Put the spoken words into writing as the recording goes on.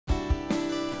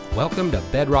Welcome to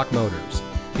Bedrock Motors,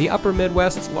 the Upper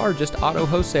Midwest's largest auto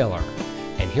wholesaler.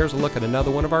 And here's a look at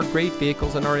another one of our great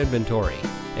vehicles in our inventory,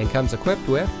 and comes equipped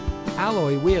with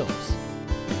alloy wheels,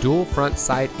 dual front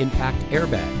side impact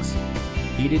airbags,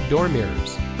 heated door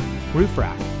mirrors, roof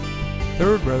rack,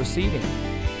 third row seating,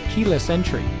 keyless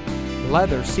entry,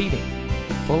 leather seating,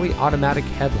 fully automatic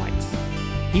headlights,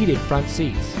 heated front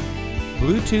seats,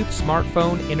 Bluetooth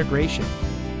smartphone integration,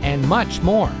 and much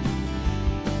more.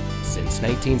 Since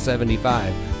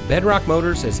 1975, Bedrock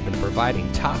Motors has been providing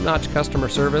top-notch customer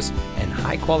service and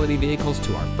high-quality vehicles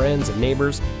to our friends and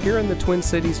neighbors here in the Twin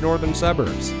Cities northern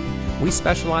suburbs. We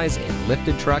specialize in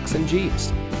lifted trucks and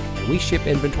Jeeps, and we ship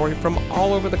inventory from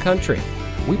all over the country.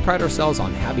 We pride ourselves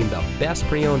on having the best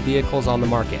pre-owned vehicles on the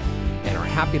market and are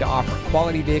happy to offer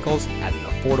quality vehicles at an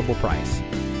affordable price.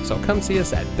 So come see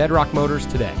us at Bedrock Motors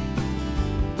today.